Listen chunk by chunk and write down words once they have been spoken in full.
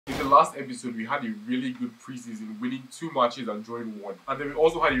last episode, we had a really good preseason, winning 2 matches and drawing 1. And then we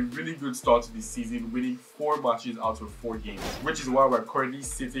also had a really good start to the season, winning 4 matches out of 4 games, which is why we're currently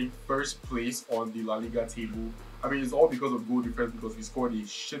sitting first place on the La Liga table. I mean, it's all because of goal difference, because we scored a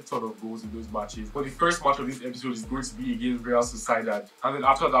shit ton of goals in those matches. But the first match of this episode is going to be against Real Sociedad. And then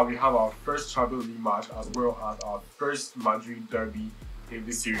after that, we have our first Champions League match, as well as our first Madrid derby in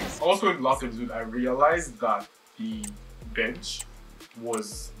this series. Also in the last episode, I realized that the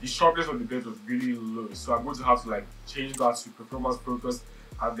sharpness of the bench was really low. So I'm going to have to like change that to performance focus,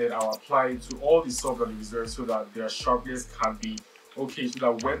 and then I'll apply it to all the subs and the reserves so that their sharpness can be okay, so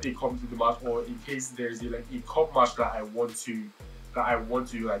that when they come to the match, or in case there's a cup match that I want to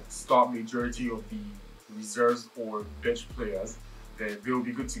like start majority of the reserves or bench players, then they'll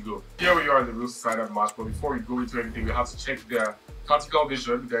be good to go. Here we are in the Real Sociedad match, but before we go into anything, we have to check their tactical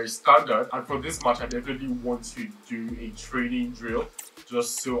vision, their standard. And for this match, I definitely want to do a training drill,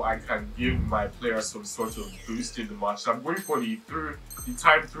 just so I can give my players some sort of boost in the match. So I'm going for the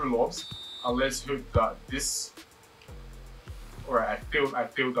time through lobs, and let's hope that this. Alright, I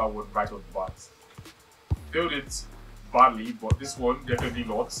failed that one right off the bat. Failed it badly, but this one definitely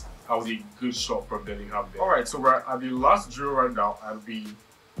not. That was a good shot from Bellingham there. Alright, so we're at the last drill right now, and we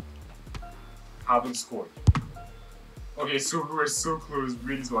haven't scored. Okay, so we were so close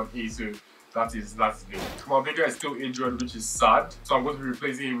really to an A, so that's good. Kamavinga is still injured, which is sad. So I'm going to be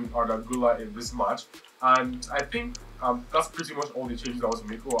replacing him with Arda Güler in this match. And I think that's pretty much all the changes I was to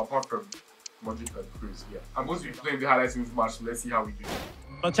make. Oh, apart from Madrid and Cruz, yeah. I'm going to be playing the highlights in this match, so let's see how we do.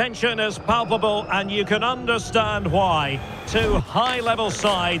 The tension is palpable, and you can understand why. 2 high-level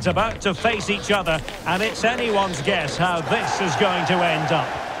sides about to face each other, and it's anyone's guess how this is going to end up.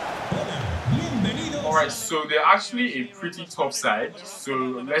 Alright, so they're actually a pretty tough side, so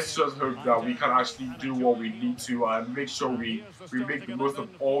let's just hope that we can actually do what we need to and make sure we make the most of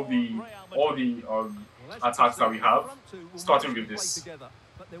all the attacks that we have, starting with this.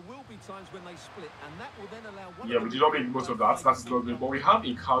 Yeah, we did not make most of that, that's not good, but we have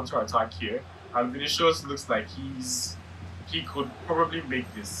a counter attack here, and Vinicius looks like he could probably make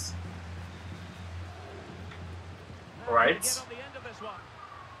this. Alright.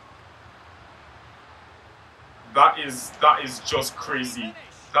 That is just crazy.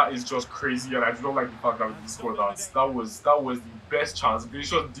 That is just crazy, and I do not like the fact that we didn't score that. That was the best chance.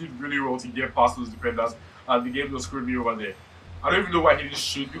 Vinicius did really well to get past those defenders, and the game just screwed me over there. I don't even know why he didn't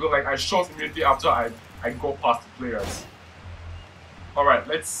shoot, because like I shot immediately after I got past the players. Alright,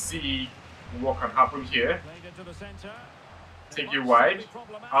 let's see what can happen here. Take it wide.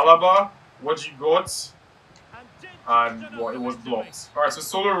 Alaba, what you got? And well, it was blocked. Alright, so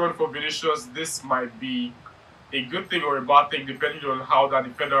solo run for Vinicius. This might be a good thing or a bad thing depending on how that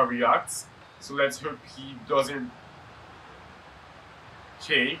defender reacts. So let's hope he doesn't.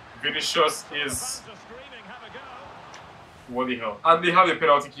 Okay, Vinicius is. What the hell? And they have a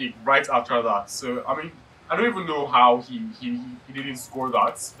penalty kick right after that. So I mean, I don't even know how he didn't score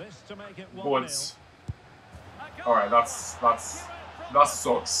that. But alright, that sucks.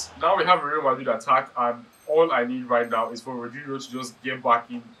 Now we have a Real Madrid attack, and all I need right now is for Rodrigo to just get back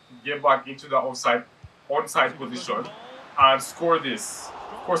into that onside position and score this.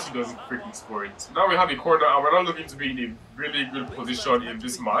 Of course he doesn't freaking score it. Now we have a corner, and we're not looking to be in a really good position in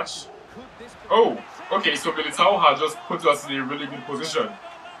this match. Oh, okay, so Militao has just put us in a really good position.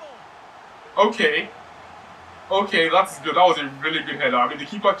 Okay, that's good. That was a really good header. I mean, the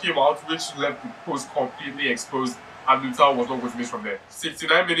keeper came out, which left the post completely exposed, and Militao was not going to miss from there.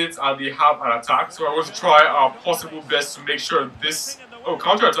 69 minutes, and they have an attack, so I want to try our possible best to make sure this. Oh,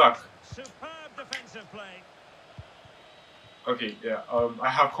 counter attack. Okay, yeah. I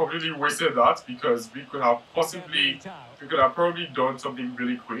have completely wasted that because we could have probably done something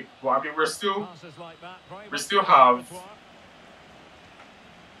really quick. But I mean, we still have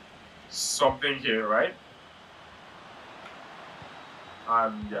something here, right?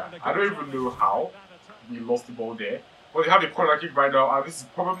 And yeah, I don't even know how we lost the ball there. But they have a corner kick right now, and this is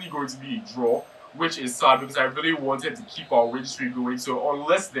probably going to be a draw, which is sad because I really wanted to keep our win streak going. So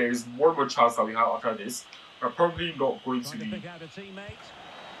unless there is one more chance that we have after this, we're probably not going to be.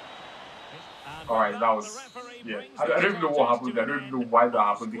 Alright, that was. Yeah. I don't even know what happened. I don't even know why that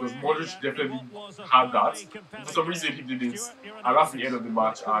happened because Modric definitely had that. For some reason, he didn't. And that's the end of the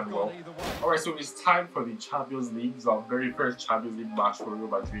match. And well. Alright, so it's time for the Champions League. It's our very first Champions League match for Real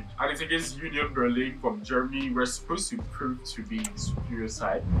Madrid. And it's against Union Berlin from Germany. We're supposed to prove to be the superior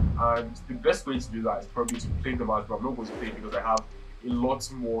side. And the best way to do that is probably to play the match, but I'm not going to play because I have a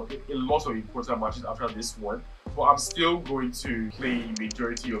lot of important matches after this one. But I'm still going to play a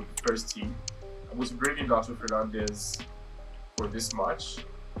majority of the first team. I'm going to bring in Nacho Fernandez for this match.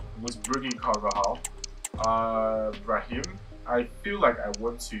 was bringing Carvajal. Raheem. I feel like I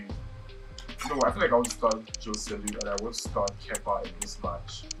want to. No, I feel like I want to start Joselu and I want to start Kepa in this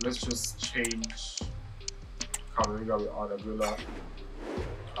match. Let's just change Camavinga with Ardabula.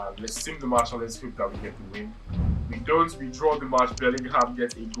 Let's sim the match and let's hope that we get the win. We don't, we draw the match, Bellingham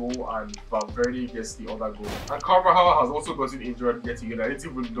gets a goal and Valverde gets the other goal. And Carvajal has also gotten injured yet again. I didn't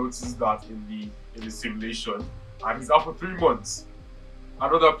even notice that in the simulation. And he's out for 3 months.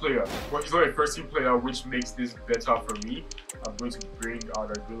 Another player, but he's not a first team player, which makes this better for me. I'm going to bring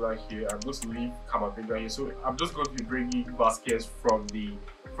Ardabula here. I'm going to leave Camavinga here. So I'm just going to be bringing Vasquez from the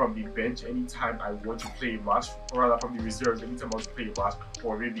bench anytime I want to play a match, or rather from the reserves anytime I want to play a match,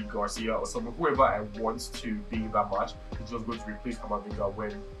 or maybe Garcia or someone, whoever I want to be in that match is just going to replace Camavinga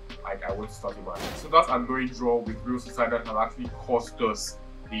when I want to start a match. So that annoying draw with Real Sociedad has actually cost us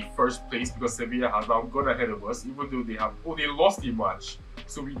the first place because Sevilla has now gone ahead of us, even though they lost the match.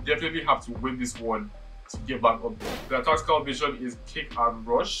 So we definitely have to win this one to get back up there. Their tactical vision is kick and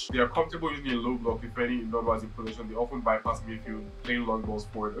rush. They are comfortable using a low block defending in numbers in possession. They often bypass midfield, playing long balls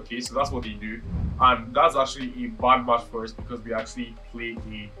forward. Okay, so that's what they do. And that's actually a bad match for us because we actually play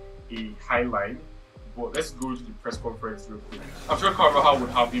a high line. But let's go to the press conference real quick. I'm sure Carvajal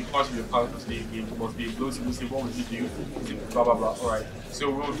would have been part of the plan for today's game. He must be a blow to lose him. What would you do? Blah blah blah. Alright. So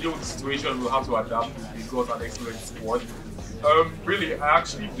we'll deal with the situation, we'll have to adapt. We've got an excellent squad. Really, I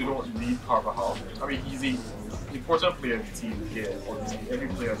actually do not need Carvajal. I mean, he's an important player in the team here, obviously. Every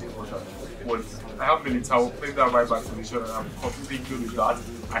player is important. But I have Militao playing that right back position and I'm completely good with that.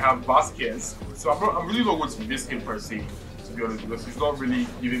 I have Vasquez, so I'm really not going to miss him per se, to be honest, because he's not really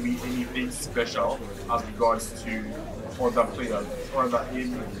giving me anything special as regards to other players, or that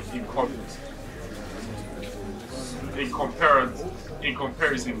in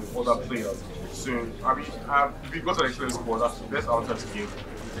comparison with other players. So, I mean, we've got an excellent squad. That's the best answer to give.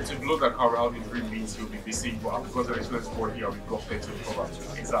 It's a blow that Carvajal injury means he'll be missing, but I've got an excellent squad here. We've got plenty to cover.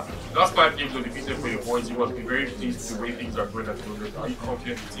 Exactly. Last 5 games undefeated for your boys. You must be very pleased with the way things are going at the moment. Are you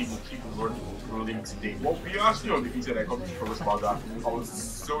confident the team will keep rolling today? Well, we are actually undefeated. I completely forgot about that. I was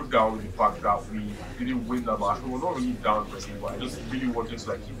so down with the fact that we didn't win that match. We were not really down per se, but I just really wanted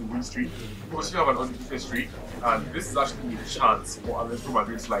to keep the win streak. We still have an undefeated streak, and this is actually a chance for Atletico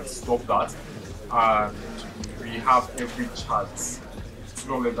Madrid to stop that. And we have every chance to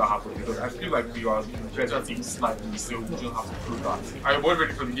not let that happen because I feel like we are better team slightly, so we just have to prove that. I am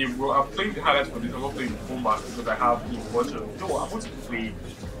ready for the game. Well, I'm playing the highlights for this. I'm not playing the full match because I have a bunch of. No, I want to play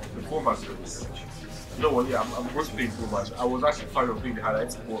the full match for this. You know what? Yeah, I'm going to play the full match. I was actually planning on playing the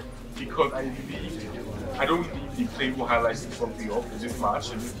highlights, but because I don't need the playable highlights to fuck me up in this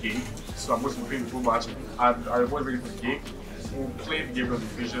match, in this game, so I'm going to play the full match, and I'm ready for the game. We'll play the game of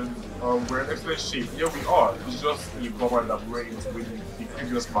division. We're in excellent shape. Yeah, we are. It's just a bummer that we were able to win the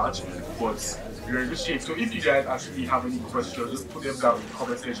previous match, but we're in good shape. So if you guys actually have any questions, just put them down in the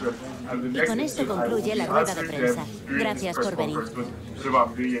comment section. And the next episode, I will be answering them during this press conference. But whenever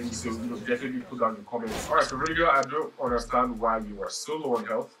I'm doing any, so definitely put down in the comments. Alright, so really, I don't understand why you are so low on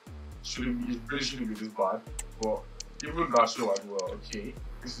health. It really shouldn't be this bad, but even Nacho as well. Okay,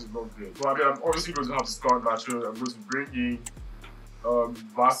 this is not good. So I mean, I'm obviously going to have to start Nacho. I'm going to bring in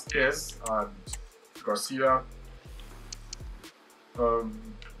Vasquez and Garcia.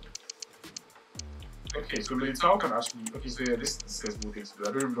 Okay, so Militao can actually. Okay, so yeah, this says both things to do.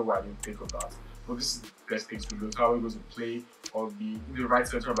 I don't even know why I didn't think of that. But this is the best thing to do. Militao is going to play on in the right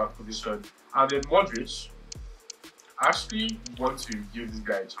center back position, and then Modric. I actually want to give this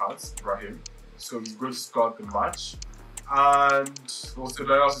guy a chance, Raheem. So he's going to start the match. And also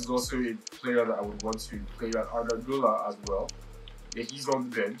Ceballos is also a player that I would want to play at Ardabula as well. Yeah, he's on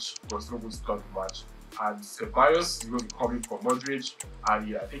the bench, but he's not going to start the match. And Ceballos is going to be coming for Madrid. And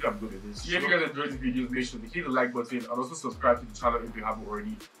yeah, I think I'm good at this. Yeah, if you guys enjoyed this video, make sure to hit the like button and also subscribe to the channel if you haven't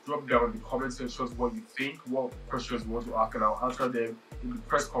already. Drop down in the comment sections what you think, what questions you want to ask, and I'll answer them in the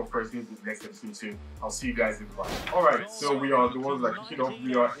press conference in the next episode. So I'll see you guys in the match. Alright, so we are the ones that kick it off.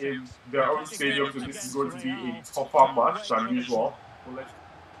 We are in their own stadium, so this is going to be a tougher match than usual.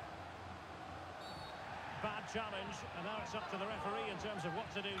 Bad challenge, and now it's up to the referee in terms of what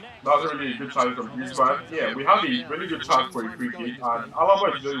to do next. That was a really good challenge from Griezmann. Yeah, we have a really good chance for a free kick, and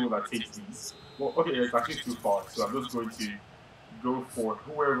Alaba is the only one that takes these. Well, okay, it's actually too far, so I'm just going to go for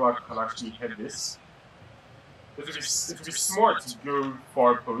whoever can actually head this. It would be smart to go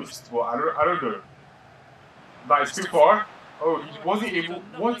far post, but I don't know. That is too far. Oh, he wasn't able.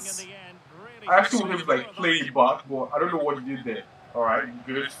 What? I actually wanted to play it back, but I don't know what he did there. Alright,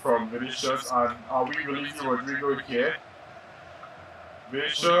 good from Vinicius, and are we releasing Rodrigo here?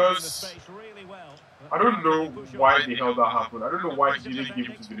 Vinicius. I don't know why the hell that happened. I don't know why he didn't give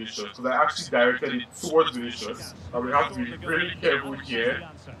it to Vinicius, because I actually directed it towards Vinicius. And we have to be really careful here,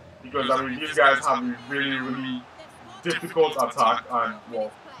 because I mean these guys have a really difficult attack, and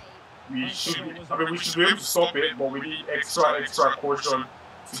well, we should be able to stop it, but we need extra caution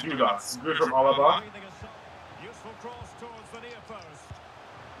to do that. It's good from Alaba.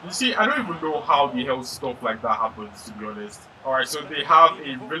 You see, I don't even know how the hell stuff like that happens, to be honest. Alright, so they have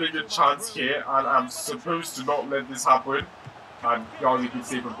a really good chance here, and I'm supposed to not let this happen. And that was a good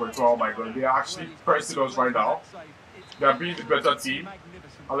save from Courtois. Oh my god, they are actually pressing us right now. They are being the better team.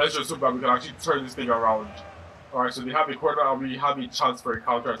 And let's just hope that we can actually turn this thing around. Alright, so they have a corner and we have a chance for a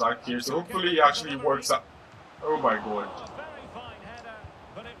counter attack here. So hopefully it actually works out. Oh my god.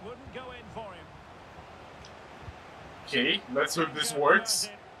 Okay, let's hope this works.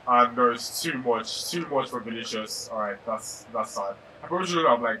 And there's too much for Vinicius. Alright, that's sad. I probably should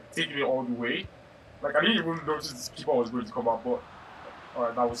have like taken it all the way. Like I didn't even notice this keeper was going to come up, but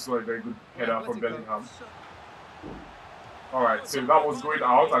alright, that was still a very good header from Bellingham. Alright, so that was going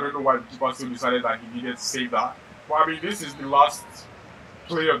out. I don't know why the keeper still decided that he needed to save that. But I mean, this is the last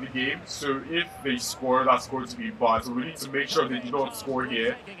play of the game, so if they score, that's going to be bad. So we need to make sure they do not score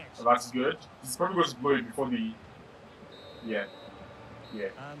here. So that's good. He's probably going to blow it before the... Yeah.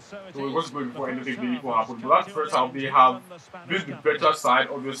 So it was going before anything meaningful happened. But that first half, they have been the better side,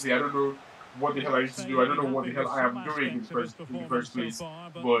 obviously. I don't know what the hell I need to do. I don't know what the hell I am doing in the first place.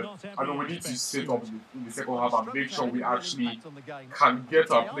 But I know we need to sit up in the second half and make sure we actually can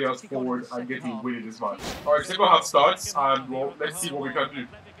get our players forward and get a win in this match. Alright, second half starts, and well, let's see what we can do.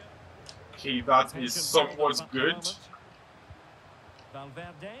 Okay, that is somewhat good.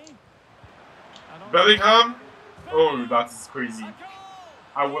 Bellingham. Oh, that is crazy.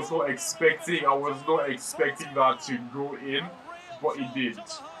 I was not expecting that to go in, but it did.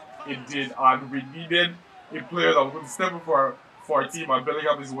 It did, and we needed a player that was going to step up for our team, and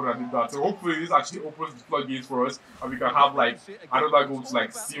Bellingham is the one that did that. So hopefully this actually opens the floodgates for us, and we can have like another goal to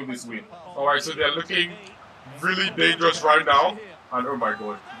like seal this win. Alright, so they're looking really dangerous right now, and oh my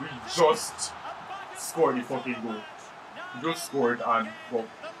god, we just scored a fucking goal. We just scored, and well,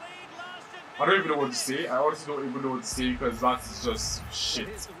 I don't even know what to say. I honestly don't even know what to say because that is just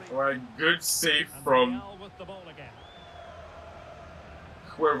shit. Alright, good save from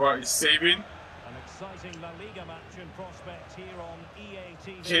whoever is saving.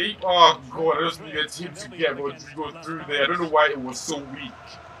 Okay, oh god, I just needed him to get Rodrigo through there. I don't know why it was so weak.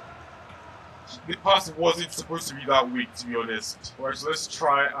 The pass wasn't supposed to be that weak, to be honest. Alright, so let's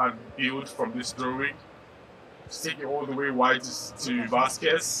try and build from this throwing. Just take it all the way wide to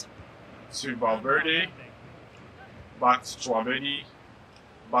Vasquez. To Valverde, back to Chouameni,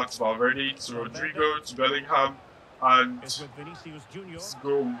 back to Valverde, to Rodrigo, to Bellingham, and let's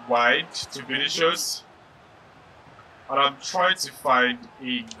go wide to Vinicius. And I'm trying to find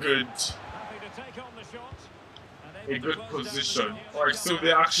a good position. Alright, so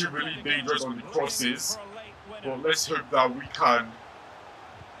they're actually really dangerous on the crosses, but let's hope that we can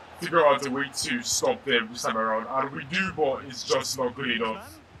figure out a way to stop them this time around. And we do, but it's just not good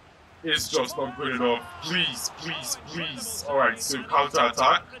enough. It's just not good enough. Please, please, please. Alright, so counter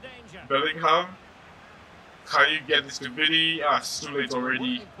attack. Bellingham. Can you get this to Vinny? Ah, it's too late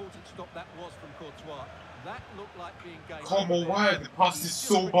already. Come on, why the pass is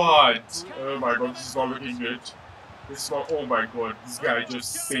so bad? Oh my god, this is not looking good. It's not, oh my god, this guy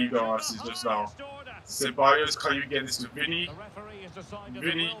just saved our asses just now. Ceballos, can you get this to Vinny?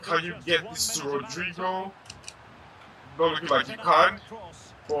 Vinny, can you get this to Rodrigo? Not looking like you can.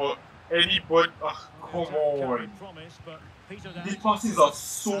 But anybody, come on. The passes are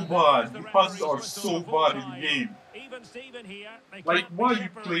so bad. The passes are so bad in the game. Like, why are you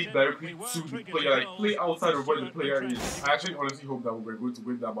playing directly to the player? Like, play outside of where the player is. I actually honestly hope that we were going to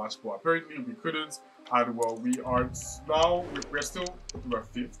win that match, but apparently we couldn't. And well, we are now, we're still, we're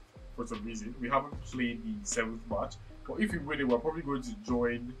 5th for some reason. We haven't played the 7th match. But if we win it, we're probably going to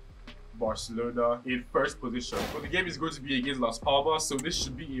join Barcelona in first position. But the game is going to be against Las Palmas, so this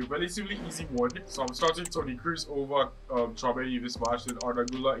should be a relatively easy one. So I'm starting Toni Kroos over Chouameni in this match, then Arda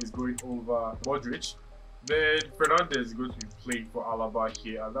Güler is going over Modric. Then Fernandez is going to be playing for Alaba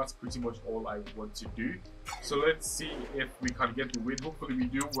here, and that's pretty much all I want to do. So let's see if we can get the win. Hopefully we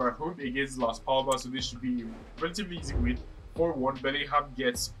do. We're home against Las Palmas, so this should be a relatively easy win. 4-1, Bellingham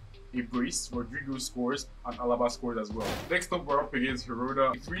gets a brace, Rodrigo scores, and Alaba scores as well. Next up, we're up against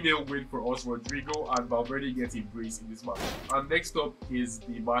Girona. A 3-0 win for us. Rodrigo and Valverde get a brace in this match. And next up is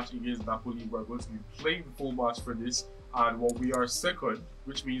the match against Napoli. We're going to be playing the full match for this. And well, we are second,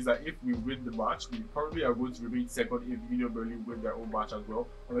 which means that if we win the match, we probably are going to remain second if Union Berlin win their own match as well,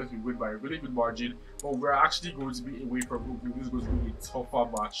 unless we win by a really good margin. But we're actually going to be away from Brooklyn. This is going to be a tougher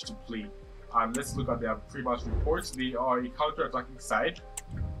match to play. And let's look at their pre-match reports. They are a counter-attacking side.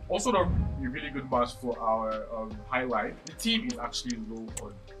 Also not a really good match for our highlight. The team is actually low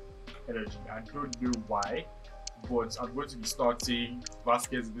on energy. I don't know why, but I'm going to be starting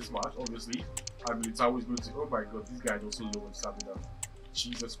Vasquez in this match, obviously. And Militao is going to, oh my god, this guy is also low on stamina.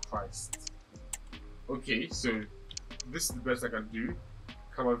 Jesus Christ. Okay, so this is the best I can do.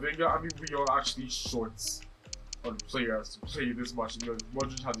 Camavinga, I mean, we are actually short on players to play this match. You know,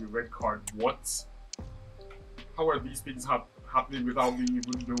 Madrid has a red card. What? How are these things happening without me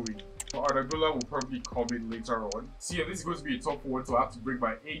even knowing? But Ardagola will probably come in later on. So yeah, this is going to be a tough one, so I have to bring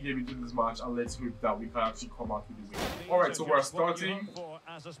my A game into this match, and let's hope that we can actually come out with a win. Alright, so we're starting,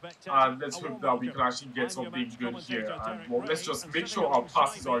 and let's hope that we can actually get something good here. And well, let's just make sure our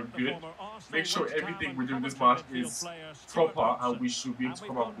passes are good, make sure everything we do in this match is proper, and we should be able to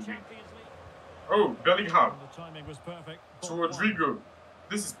come out with a win. Oh, Bellingham to Rodrigo.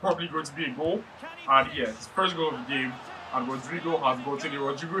 This is probably going to be a goal, and yeah, his first goal of the game. And Rodrigo has gotten it.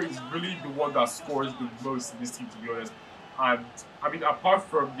 Rodrigo is really the one that scores the most in this team, to be honest. And I mean, apart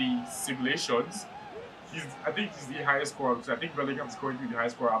from the simulations, I think he's the highest scorer. I think Bellingham's going to be the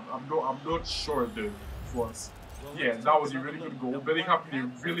highest scorer. I'm not sure though. But yeah, that was a really good goal. Bellingham did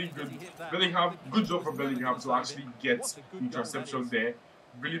a really good job from Bellingham to actually get the interception there.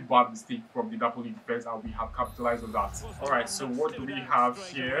 Really bad mistake from the Napoli defense, and we have capitalized on that. Alright, so what do we have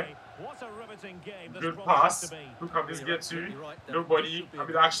here? Good pass. Who can this get to? Nobody. I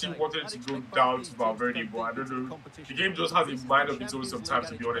mean, I actually wanted to go down to Valverde, but I don't know. The game just has a mind of its own sometimes,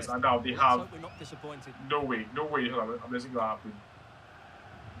 to be honest. And now they have no way I'm letting that happen.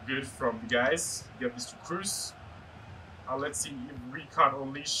 Good from the guys. Get this to Cruz. And let's see if we can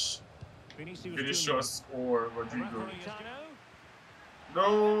unleash Vinicius or Rodrigo.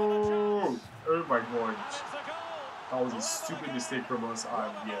 No! Oh my god. That was a stupid mistake from us,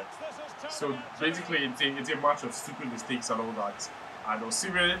 and yeah. So basically, it's a match of stupid mistakes and all that. And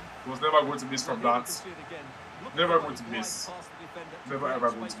Osimhen was never going to miss from that. Never going to miss. Never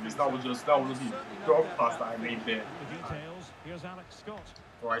ever going to miss. That was just a dumb pass that I made there.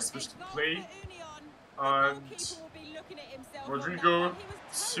 Alright, switch to play. And Rodrigo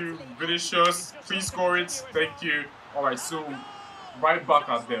to Vinicius. Please score it. Thank you. Alright, so right back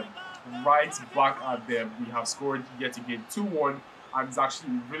at them. We have scored yet again 2-1, and it's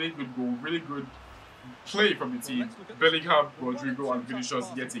actually a really good goal, really good play from the team. Bellingham, Rodrigo, and Vinicius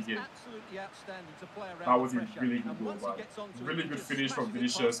yet again. That was a really good goal, man. Really good finish from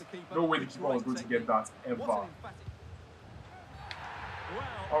Vinicius. No way the keeper was going to get that ever.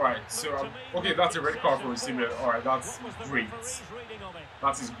 Alright, so okay, that's a red card for Osimhen. Alright, that's great.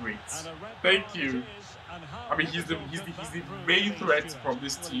 That is great. Thank you. I mean, he's the main threat from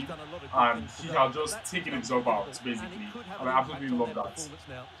this team, and he has just taken himself out, basically. And I absolutely love that.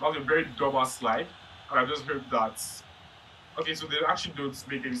 That was a very dumb-ass slide, and I just hope that... Okay, so they actually don't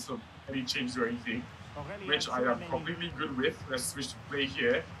make any changes or anything, which I am completely good with. Let's switch to play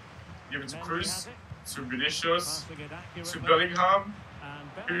here. Give it to Cruz, to Vinicius, to Bellingham,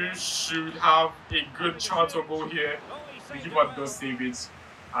 who should have a good chance of goal here. The keeper does save it.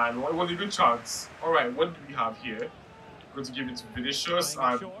 And it was a good chance. Alright, what do we have here? I'm going to give it to Vinicius.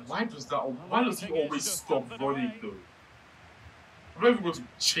 And why does he always stop running though? I'm not even going to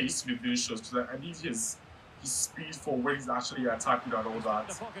chase with Vinicius because I need his speed for when he's actually attacking and all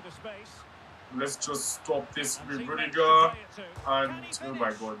that. Let's just stop this with Rudiger. And oh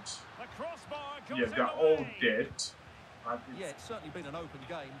my god. Yeah, they're all dead. Yeah, it's certainly been an open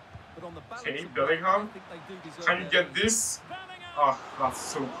game. But on the balance, okay, Bellingham, can you get this? Ah, that's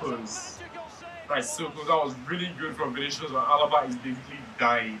so close. That's so close. That was really good from Vinicius, but Alaba is basically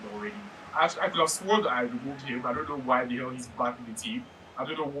dying already. I could have sworn that I removed him. I don't know why the hell he's back in the team. I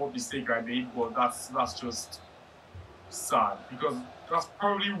don't know what mistake I made, but that's just sad, because that's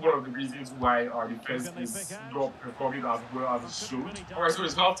probably one of the reasons why our defense is not performing as well as it should. Alright, so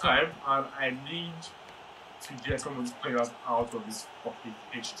it's half time, and I need to get some of these players out of this fucking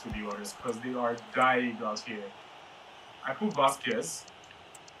pitch, to be honest, because they are dying out here. I put Vasquez,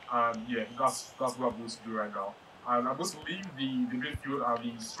 and yeah, that's what I'm going to do right now. And I'm going to leave the midfield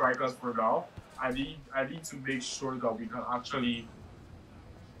and the strikers for now. I need to make sure that we can actually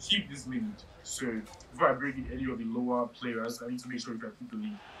keep this lead. So before I bring in any of the lower players, I need to make sure we can keep the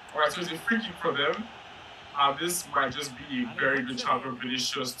lead. Alright, so it's a free kick for them. And this might just be a very good chance for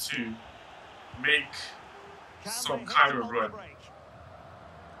Vinicius to make some kind of run.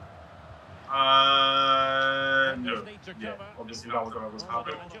 No. yeah, obviously that was what was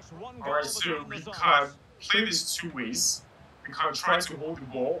happening. Alright, so we can play this two ways. We can try to hold the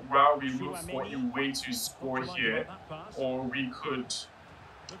ball while we look for a way to score here, or we could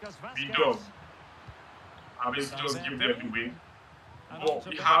be dumb and basically just give them the win. But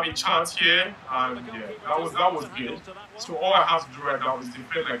we have a chance here, and yeah, that was good. So all I have to do right now is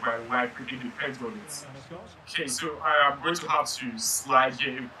defend like my life freaking depends on it. Okay, so I am going to have to slide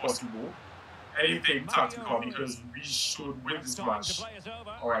here if possible. Anything tactical because we should win this match.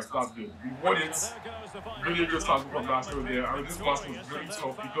 Alright, so that's good. We won it. Really good tackle from Glasgow there. I mean, this match was really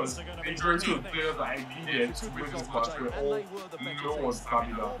tough because the majority of the players that I needed to win this match were all low on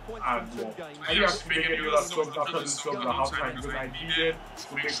stamina. And I didn't actually make any other subs after the subs at halftime because I needed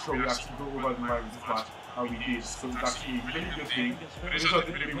to make sure we actually go over the line with this match. And we did, so it's actually a really good thing. This is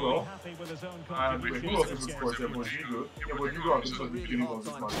did really well. And wait, who else is good for them? Was Hugo? Yeah, but Hugo actually did really well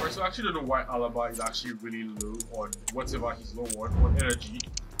this match. Alright, so I actually don't know why Alaba is actually really low on whatever he's low on energy.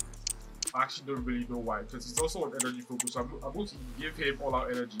 I actually don't really know why, because he's also on energy focus. So I'm going to give him all our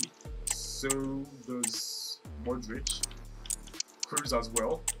energy. So does Madrid. Cruz as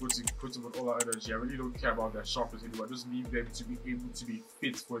well, going to put them on all our energy. I really don't care about their sharpness anymore. I just need them to be able to be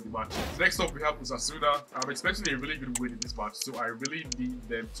fit for the match. Next up we have Osasuna. I'm expecting a really good win in this match, so I really need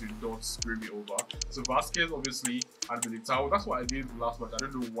them to not screw me over. So Vasquez obviously and Militao, that's what I did in the last match. I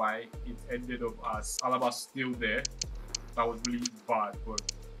don't know why it ended up as Alaba still there. That was really bad, but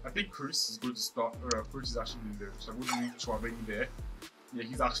I think Cruz is going to start. Cruz is actually there, so I'm going to leave Chouameni there. Yeah,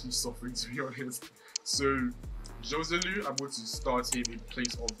 he's actually suffering, to be honest. So Joselu, I'm going to start him in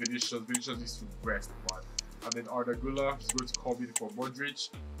place of Vinicius. Vinicius needs to rest, man. And then Arda Güler is going to come in for Modric.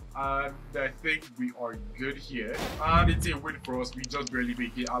 And I think we are good here. And it's a win for us. We just barely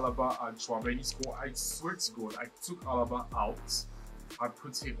make it. Alaba and Chouameni score. I swear to God, I took Alaba out and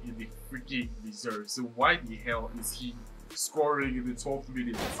put him in the freaking reserve. So why the hell is he scoring in the 12th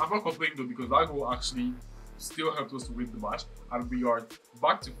minute? I'm not complaining though, because that goal actually still helped us to win the match, and we are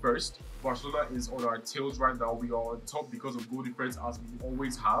back to first. Barcelona is on our tails right now. We are on top because of goal difference, as we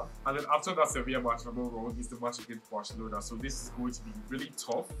always have. And then after that Sevilla match, if I'm not wrong, is the match against Barcelona. So this is going to be really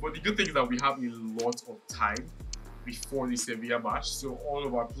tough. But the good thing is that we have a lot of time before the Sevilla match, so all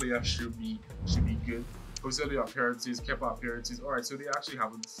of our players should be good. Joselu appearances, Kepa appearances. Alright, so they actually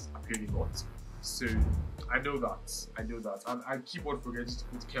haven't appeared a lot. So I know that, and I keep on forgetting to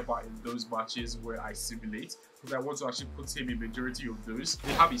put Kepa in those matches where I simulate, because I want to actually put him in majority of those.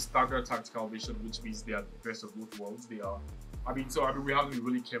 They have a standard tactical mission, which means they are the best of both worlds. They are, we have to be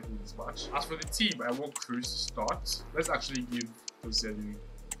really careful in this match. As for the team, I want Cruz to start. Let's actually give Joselu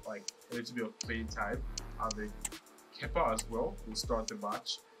like a little bit of playing time, and then Kepa as well will start the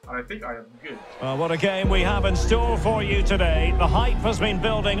match. And I think I am good. Well, what a game we have in store for you today. The hype has been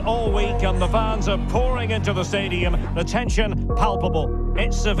building all week and the fans are pouring into the stadium. The tension palpable.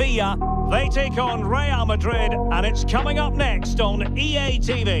 It's Sevilla. They take on Real Madrid, and it's coming up next on EA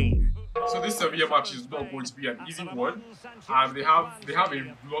TV. So this Sevilla match is not going to be an easy one, and they have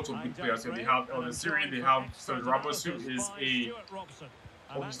a lot of good players here. They have on the series, they have Sergio Ramos, who is a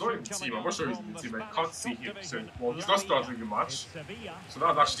he's not in the team. I'm not sure he's in the team. I can't see him. So, well, he's not starting the match. So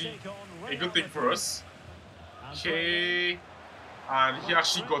that's actually a good thing for us. Okay. And he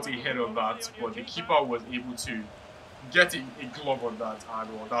actually got a head on that, but the keeper was able to get a glove on that.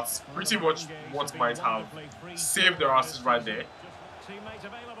 And well, that's pretty much what might have saved their asses right there.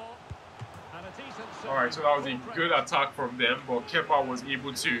 Alright, so that was a good attack from them, but Kepa was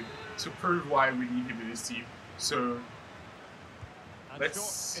able to prove why we need him in this team. So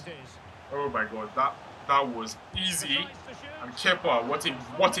let's. Oh my God, that was easy. And Kepa,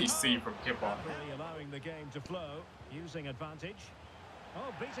 what a save from Kepa.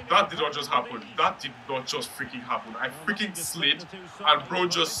 That did not just happen. That did not just freaking happen. I freaking slid, and bro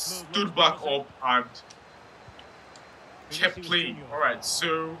just stood back up and kept playing. Alright,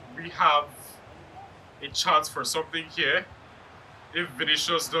 so we have a chance for something here. If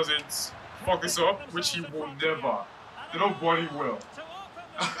Vinicius doesn't fuck this up, which he will never. They don't body well.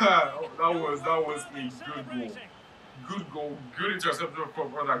 that was a good goal. Good goal, good interception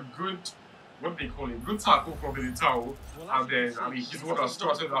from Runner, good, what they call it, good tackle from Militao. And then, he's the one that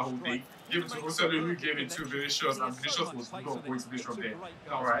started that whole thing. Gave it to Joselu, who gave it to Vinicius, and Vinicius was not going to this from there.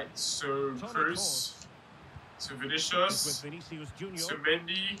 Alright, so Cruz to Vinicius, to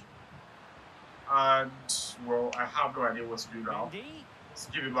Mendy, and, well, I have no idea what to do now. Let's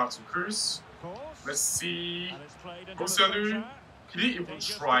give it back to Cruz. Let's see. Joselu, he didn't even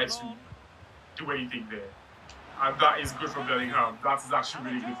try to do anything there. And that is good from Bellingham. That is actually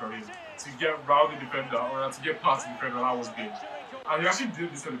really good for him. To get round the defender, or to get past the defender, that was good. And he actually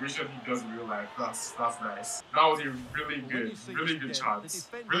did the celebration he does in real life. That's nice. That was a really good chance.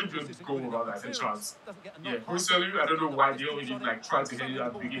 Really good goal about that chance. Yeah, personally, I don't know why they only did like try to hit it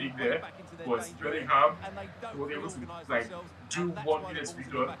at the beginning there, but Bellingham was able to like do what needed to be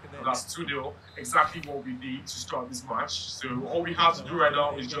done. And that's 2-0. Exactly what we need to start this match. So all we have to do right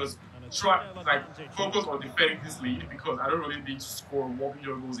now is just try focus on defending this lead, because I don't really need to score 1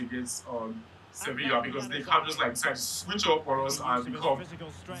 million goals against Sevilla, because they can't just like decide to switch up for us and become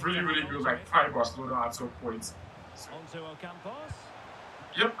really good like prime Barcelona at some point. So,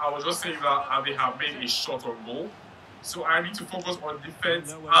 yep, I was just saying that, and they have made a shot on goal. So I need to focus on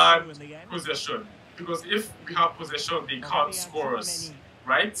defense and possession, because if we have possession, they can't score us,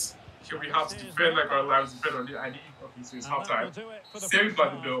 right? Here we have to defend like our lives depend on it. I need, okay, so it's half time. Saved by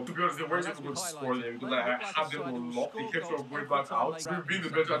the bell. To be honest, they weren't able to score there because I had them on lock. They kept on going back out. So we've been the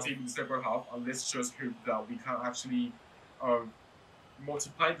better team in the second half, and let's just hope that we can actually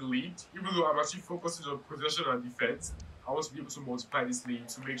multiply the lead. Even though I'm actually focusing on possession and defense, I want to be able to multiply this lead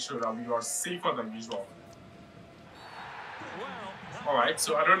to make sure that we are safer than usual. Alright,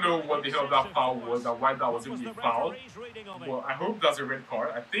 so I don't know what the hell that foul was and why that was even a foul. Well, I hope that's a red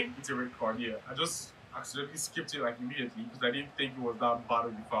card. I think it's a red card, yeah. I just accidentally skipped it like immediately because I didn't think it was that bad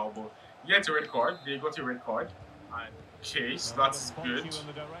of a foul. But yeah, it's a red card. They got a red card. Okay, so that's good.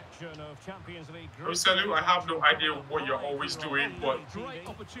 Roselu, I have no idea what you're always doing, but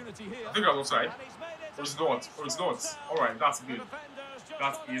I think I was offside. Or it's not. Or it's not. Alright, that's good.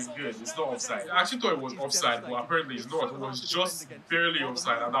 That is good. It's not offside. I actually thought it was offside, but apparently it's not. It was just barely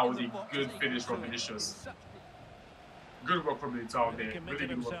offside, and that was a good finish from Vinicius. Good work from the town there. Really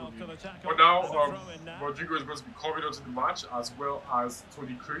good work from him. But now, Rodrigo is going to be coming onto the match, as well as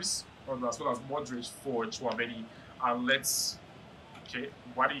Toni Kroos, as well as Modric for Chouameni. And let's... Okay,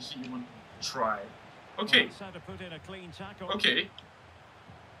 why did he even try? Okay. Okay.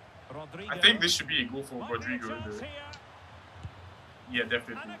 I think this should be a goal for Rodrigo. Yeah,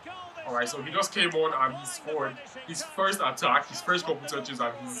 definitely. Alright, so he just came on and he scored his first attack, his first couple touches,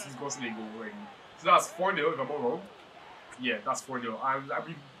 and he's gotten a goal already. So that's 4-0 if I'm not wrong. Yeah, that's 4-0. And I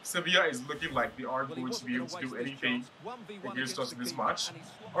mean, Sevilla is looking like they aren't going to be able to do anything against us in this match.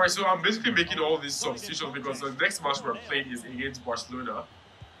 Alright, so I'm basically making all these substitutions because the next match we're playing is against Barcelona,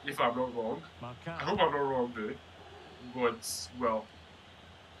 if I'm not wrong. I hope I'm not wrong though. But, well,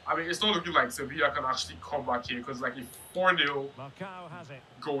 I mean, it's not looking like Sevilla can actually come back here because, like, a 4-0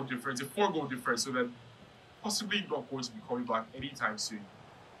 goal difference, a 4-goal difference, so then possibly not going to be coming back anytime soon.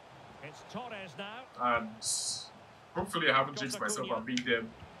 And hopefully I haven't jinxed myself and made them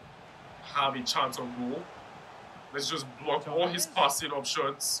have a chance on goal. Let's just block all his passing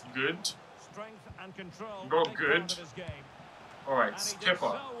options. Good. Not good. Alright,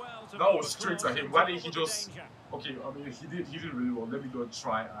 Kepa. That was straight at him. Why didn't he just... Okay, I mean, he did really well. Let me go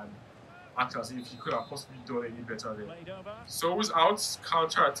try and act as if he could have possibly done any better there. So was out,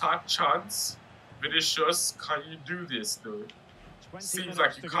 counter-attack chance. Vinicius, can you do this though? Seems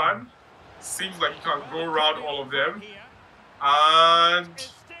like you can. Seems like you can go around all of them. And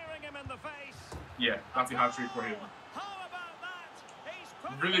yeah, that's a hat-trick for him.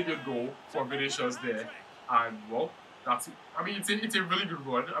 Really good goal for Vinicius there. And well, that's it. I mean, it's a really good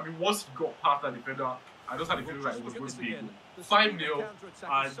run. I mean, once he got past that defender, I just had a feeling like it was going to be a goal. 5-0,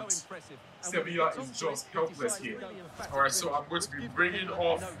 and Sevilla is just helpless here. Alright, so I'm going to be bringing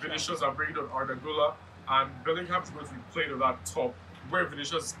off Vinicius and bringing on Arda, and Bellingham is going to be playing on that top, where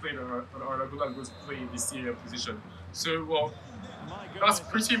Vinicius is playing on Arda is going to play in the CM position. So, well, that's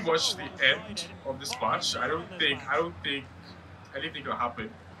pretty much the end of this match. I don't think anything can happen.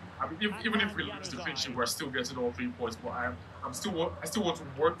 I mean, even if we lose the clean sheet, we're still getting all 3 points. But I still want to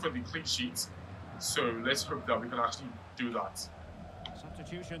work for the clean sheet. So let's hope that we can actually do that.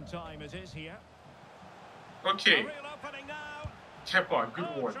 Substitution time it is here. Okay. Kepa, good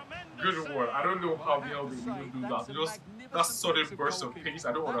one. Good one. I don't know how the hell they even do that. Just that sudden burst of pace.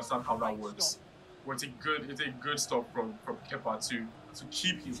 I don't understand how that works. But it's a good stop from Kepa to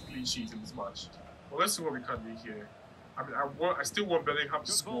keep his clean sheet in this match. Well, let's see what we can do here. I mean, I still want Bellingham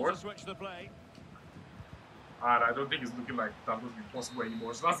to score. And I don't think it's looking like that would be possible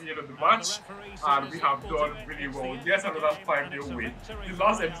anymore. So that's the end of the match, and we have done really well. Yes, another 5-0 win. The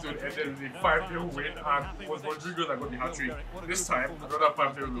last episode ended with a 5-0 win, and it was Rodrigo that got the hat-trick. This time, another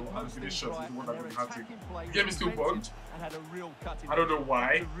 5-0 win, and Vinicius is the one that got the hat-trick. The game is still bugged. I don't know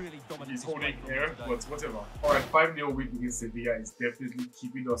why he's holding air, but whatever. Alright, 5-0 win against Sevilla is definitely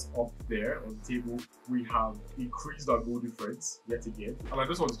keeping us up there on the table. We have increased our goal difference yet again. And I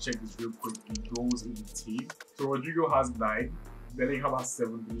just want to check this real quick, the goals in the team. So Rodrigo has 9, Bellingham has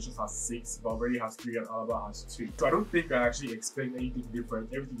 7, Vinicius has 6, Valverde has 3, and Alaba has 2. So I don't think I actually expect anything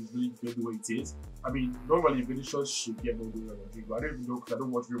different. Everything is really good the way it is. I mean, normally Vinicius should get more goals than Madrid, but I don't even know because I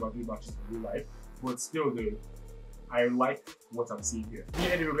don't watch Real Madrid matches in real life. But still, though, I like what I'm seeing here. Yeah,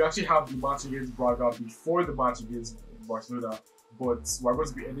 anyway, we actually have the match against Braga before the match against Barcelona, but we're going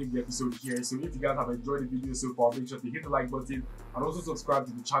to be ending the episode here. So if you guys have enjoyed the video so far, make sure to hit the like button and also subscribe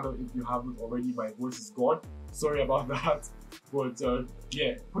to the channel if you haven't already. My voice is gone, sorry about that, but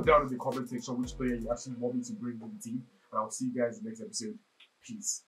yeah, put down in the comment section which player you actually want me to bring to the team, and I'll see you guys in the next episode. Peace.